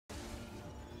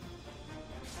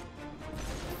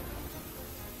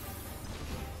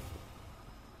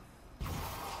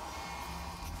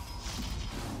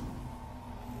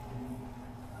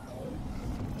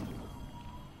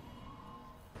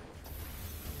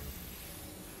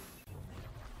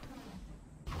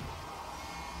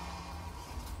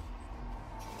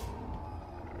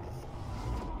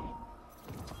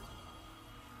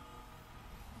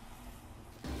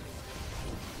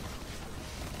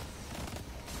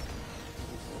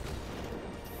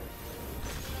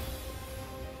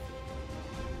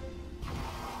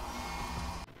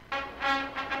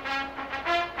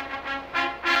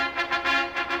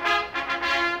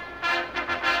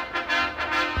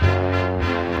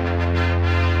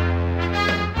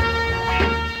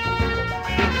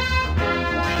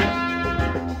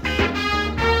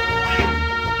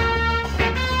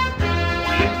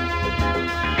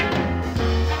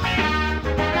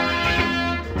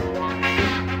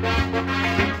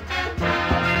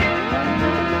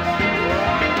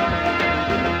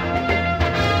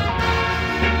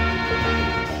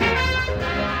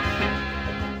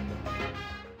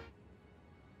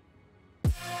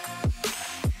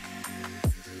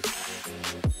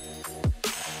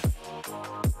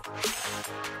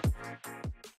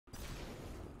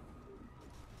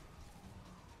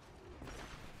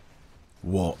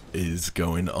What is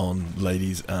going on,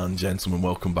 ladies and gentlemen?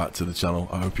 Welcome back to the channel.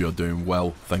 I hope you're doing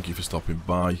well. Thank you for stopping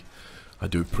by. I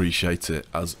do appreciate it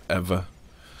as ever.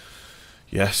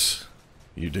 Yes,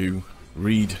 you do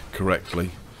read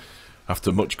correctly.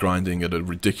 After much grinding at a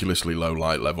ridiculously low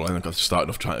light level, I think I started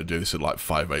off trying to do this at like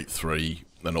 583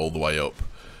 and all the way up.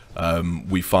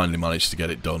 We finally managed to get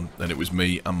it done, and it was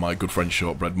me and my good friend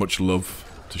Shortbread. Much love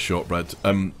to Shortbread.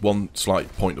 One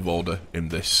slight point of order in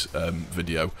this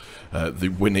video. The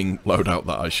winning loadout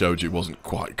that I showed you wasn't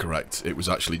quite correct. It was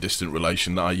actually distant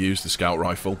relation that I used, the scout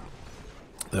rifle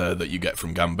that you get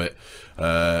from Gambit.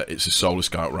 It's a solar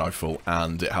scout rifle,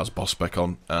 and it has boss spec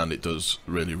on, and it does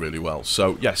really, really well.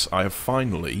 So yes, I have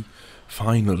finally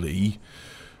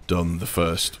done the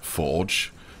first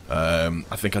forge.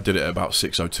 I think I did it at about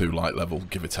 602 light level,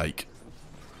 give or take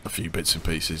a few bits and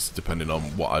pieces, depending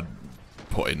on what I'd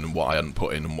put in and what I hadn't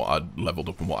put in, and what I'd leveled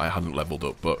up and what I hadn't leveled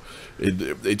up. But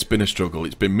it's been a struggle.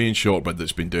 It's been me and Shortbread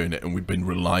that's been doing it, and we've been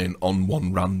relying on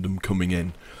one random coming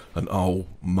in, and oh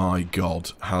my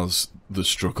god, has the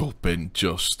struggle been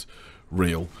just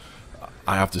real.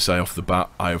 I have to say off the bat,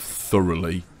 I have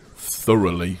thoroughly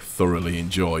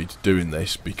enjoyed doing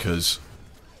this, because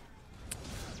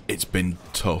it's been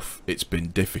tough, it's been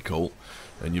difficult,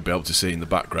 and you'll be able to see in the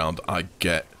background I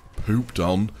get pooped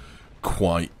on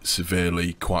quite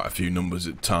severely, quite a few numbers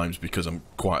at times, because I'm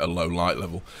quite a low light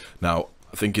level. Now,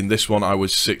 I think in this one I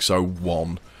was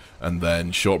 601, and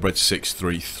then Shortbread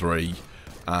 633,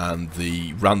 and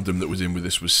the random that was in with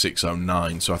this was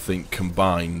 609, so I think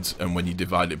combined, and when you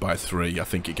divide it by 3, I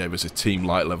think it gave us a team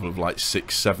light level of like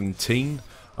 617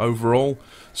 overall.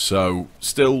 So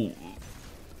still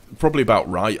probably about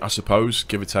right, I suppose,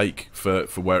 give or take, for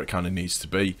where it kind of needs to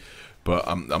be. But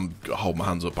I'm hold my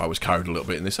hands up, I was carried a little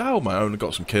bit in this. I held my own, I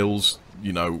got some kills,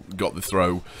 you know, got the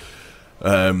throw,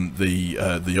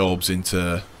 the orbs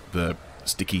into the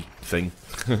sticky thing,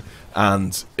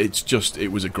 and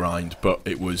it was a grind, but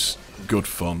it was good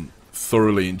fun,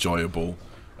 thoroughly enjoyable.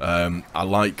 I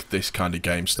like this kind of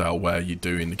game style where you're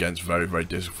doing against very, very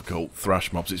difficult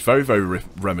thrash mobs. It's very, very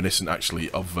reminiscent, actually,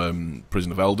 of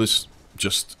Prison of Elders,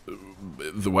 just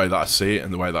the way that I see it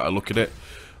and the way that I look at it.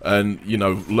 And, you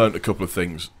know, learnt a couple of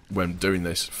things when doing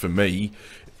this. For me,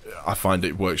 I find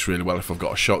it works really well if I've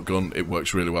got a shotgun. It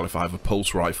works really well if I have a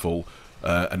pulse rifle,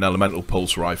 an elemental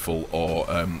pulse rifle, or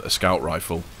a scout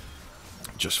rifle,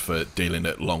 just for dealing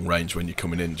at long range when you're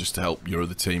coming in, just to help your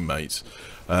other teammates.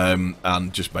 And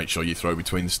just make sure you throw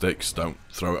between the sticks. Don't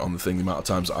throw it on the thing. The amount of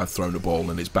times that I've thrown a ball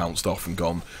and it's bounced off and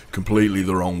gone completely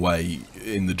the wrong way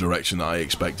in the direction that I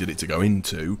expected it to go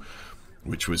into,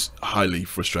 which was highly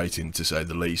frustrating, to say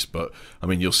the least. But I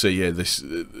mean, you'll see here,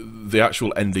 the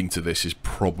actual ending to this is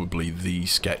probably the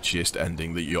sketchiest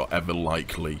ending that you're ever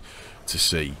likely to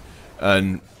see.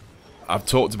 And I've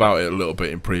talked about it a little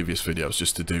bit in previous videos,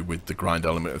 just to do with the grind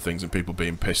element of things and people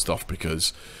being pissed off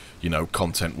because, you know,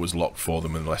 content was locked for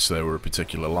them unless they were a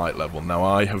particular light level. Now,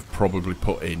 I have probably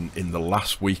put in the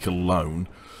last week alone,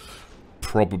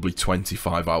 probably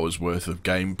 25 hours worth of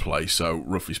gameplay, so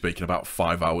roughly speaking about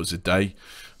 5 hours a day.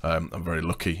 I'm very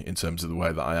lucky in terms of the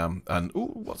way that I am. And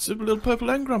ooh, what's a little purple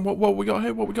engram? What we got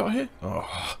here? What we got here? Oh,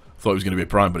 I thought it was going to be a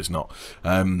prime, but it's not.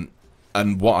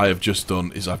 And what I have just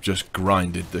done is I've just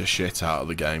grinded the shit out of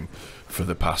the game for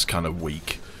the past kind of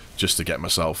week, just to get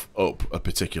myself up a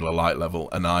particular light level.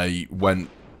 And I went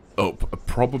up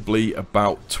probably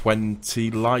about 20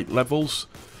 light levels,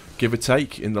 give or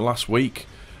take, in the last week.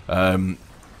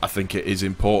 I think it is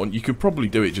important. You can probably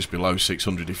do it just below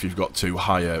 600 if you've got two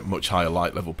much higher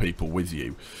light level people with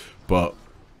you. But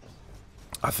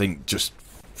I think just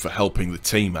for helping the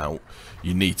team out,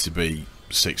 you need to be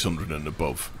 600 and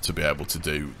above to be able to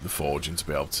do the forge and to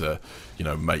be able to, you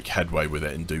know, make headway with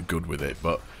it and do good with it.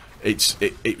 But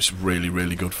it's really,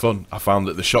 really good fun. I found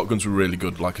that the shotguns were really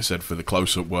good, like I said, for the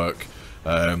close-up work.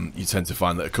 You tend to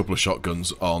find that a couple of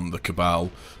shotguns on the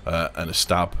Cabal and a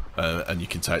stab, and you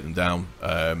can take them down.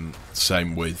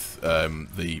 Same with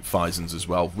the Fisons as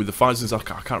well. With the Fisons, I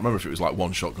can't remember if it was like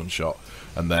one shotgun shot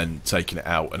and then taking it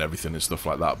out and everything and stuff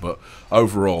like that. But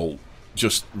overall,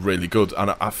 just really good.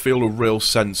 And I feel a real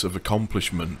sense of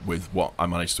accomplishment with what I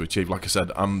managed to achieve. Like I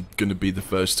said, I'm going to be the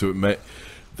first to admit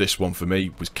this one for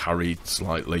me was carried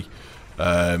slightly.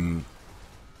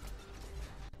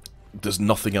 There's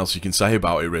nothing else you can say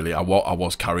about it, really. I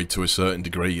was carried to a certain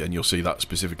degree, and you'll see that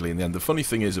specifically in the end. The funny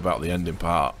thing is about the ending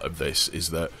part of this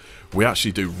is that we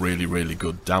actually do really, really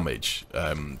good damage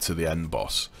to the end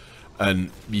boss.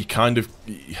 And you can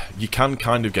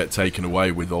kind of get taken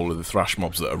away with all of the thrash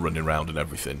mobs that are running around and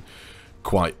everything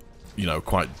quite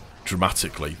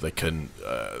dramatically. They can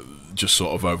just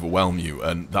sort of overwhelm you,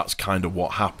 and that's kind of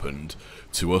what happened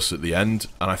to us at the end.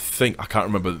 And I can't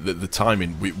remember the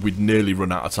timing. We'd nearly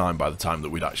run out of time by the time that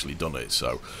we'd actually done it,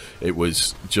 so it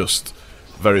was just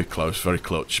very close, very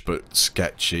clutch, but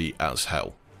sketchy as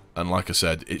hell. And like I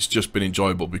said, it's just been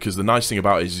enjoyable, because the nice thing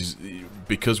about it is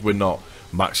because we're not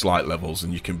max light levels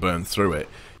and you can burn through it,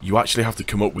 you actually have to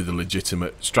come up with a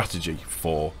legitimate strategy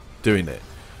for doing it.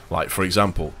 Like, for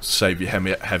example, save your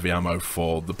heavy ammo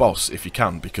for the boss if you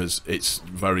can, because it's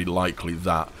very likely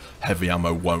that heavy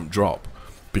ammo won't drop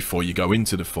before you go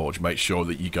into the forge. Make sure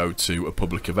that you go to a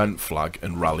public event flag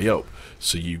and rally up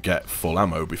so you get full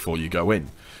ammo before you go in.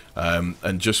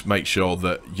 And just make sure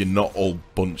that you're not all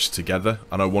bunched together.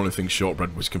 I know one of the things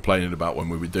Shortbread was complaining about when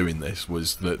we were doing this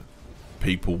was that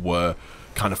people were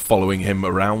kind of following him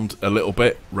around a little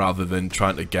bit rather than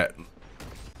trying to get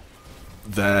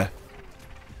their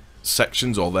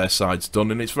sections or their sides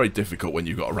done, and it's very difficult when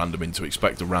you've got a random in to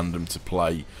expect a random to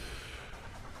play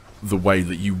the way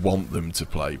that you want them to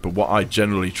play. But what I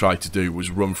generally tried to do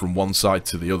was run from one side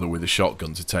to the other with a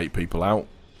shotgun to take people out,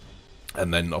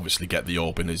 and then obviously get the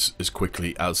orb in as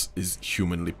quickly as is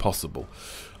humanly possible.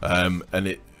 And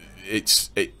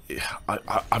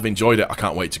I've enjoyed it. I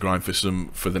can't wait to grind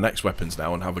for the next weapons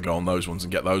now and have a go on those ones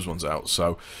and get those ones out.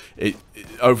 So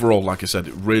overall, like I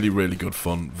said, really, really good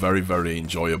fun. Very, very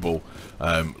enjoyable.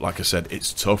 Like I said,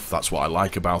 it's tough. That's what I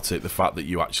like about it. The fact that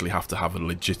you actually have to have a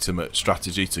legitimate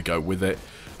strategy to go with it.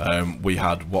 We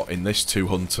had, what, in this, 2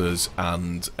 hunters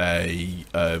and a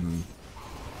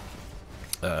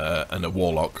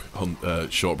warlock.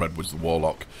 Shortbread was the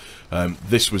warlock.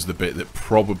 This was the bit that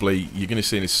probably, you're going to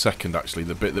see in a second actually,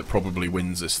 the bit that probably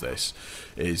wins us this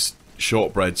is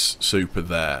Shortbread's super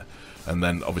there, and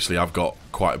then obviously I've got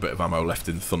quite a bit of ammo left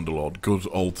in Thunderlord, good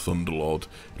old Thunderlord.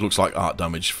 It looks like art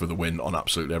damage for the win on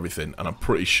absolutely everything, and I'm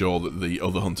pretty sure that the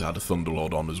other hunter had a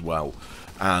Thunderlord on as well,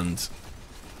 and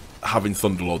having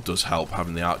Thunderlord does help,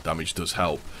 having the arc damage does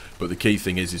help, but the key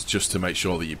thing is just to make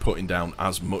sure that you're putting down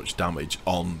as much damage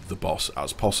on the boss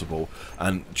as possible,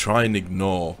 and try and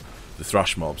ignore the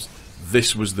thrash mobs.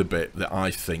 This was the bit that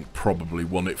I think probably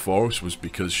won it for us, was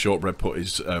because Shortbread put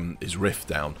his rift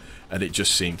down, and it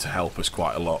just seemed to help us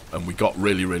quite a lot, and we got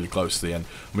really, really close to the end.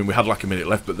 I mean, we had like a minute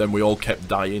left, but then we all kept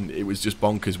dying. It was just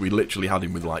bonkers. We literally had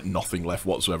him with like nothing left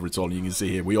whatsoever at all, and you can see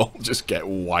here we all just get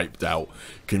wiped out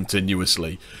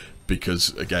continuously, because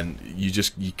again, you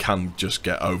can just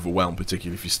get overwhelmed,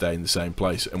 particularly if you stay in the same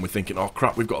place. And we're thinking, oh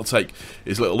crap, we've got to take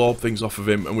his little orb things off of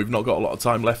him, and we've not got a lot of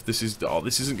time left. This isn't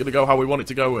going to go how we want it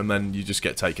to go, and then you just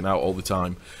get taken out all the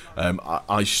time.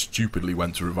 I stupidly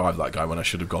went to revive that guy when I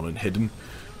should have gone and hidden,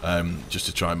 just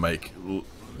to try and make,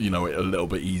 you know, it a little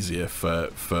bit easier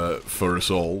for us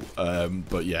all.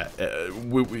 But yeah,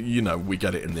 we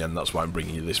get it in the end. That's why I'm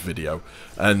bringing you this video.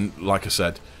 And like I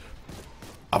said,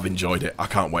 I've enjoyed it. I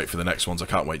can't wait for the next ones. I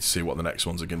can't wait to see what the next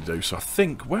ones are going to do. So I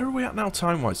think, where are we at now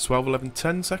time-wise? 12, 11,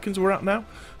 10 seconds we're at now.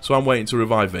 So I'm waiting to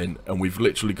revive in, and we've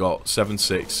literally got 7,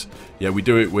 6. Yeah, we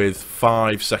do it with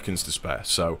 5 seconds to spare.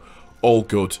 So all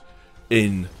good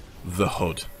in the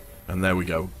hood. And there we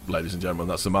go, ladies and gentlemen.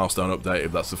 That's the milestone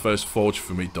update. That's the first forge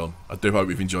for me done. I do hope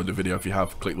you've enjoyed the video. If you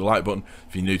have, click the like button.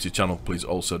 If you're new to the channel, please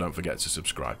also don't forget to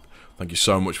subscribe. Thank you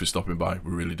so much for stopping by.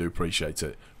 We really do appreciate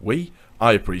it.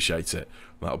 I appreciate it.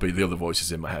 That'll be the other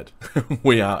voices in my head.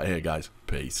 We out here, guys.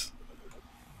 Peace.